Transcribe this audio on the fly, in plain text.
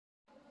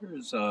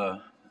Here's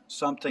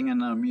something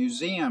in a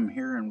museum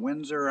here in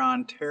Windsor,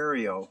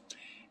 Ontario.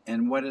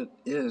 And what it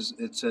is,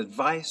 it's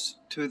advice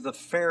to the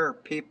fair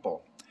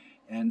people.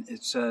 And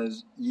it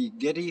says, "Ye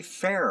giddy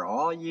fair,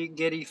 all ye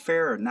giddy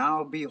fair,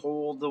 now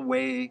behold the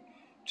way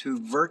to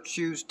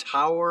virtue's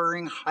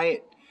towering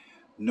height.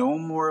 No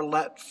more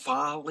let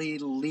folly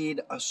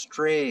lead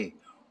astray,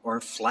 or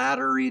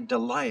flattery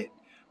delight,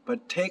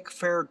 but take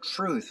fair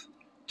truth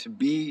to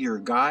be your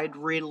guide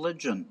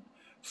religion,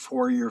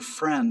 for your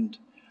friend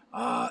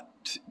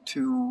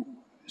to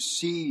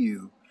see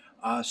you,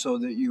 so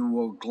that you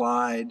will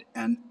glide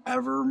and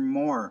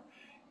evermore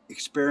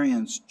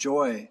experience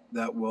joy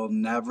that will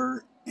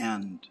never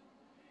end."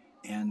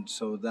 And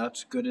so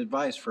that's good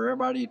advice for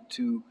everybody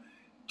to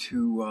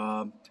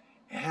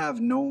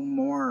have no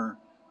more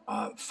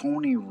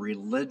phony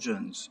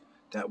religions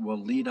that will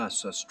lead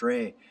us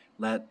astray.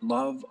 Let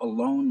love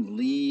alone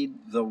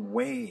lead the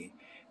way.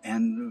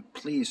 And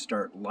please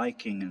start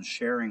liking and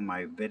sharing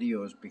my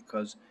videos,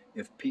 because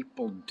if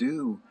people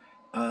do,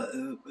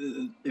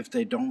 if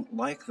they don't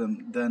like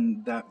them,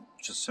 then that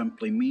just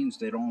simply means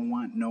they don't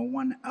want no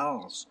one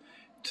else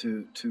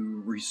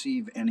to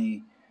receive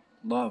any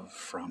love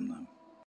from them.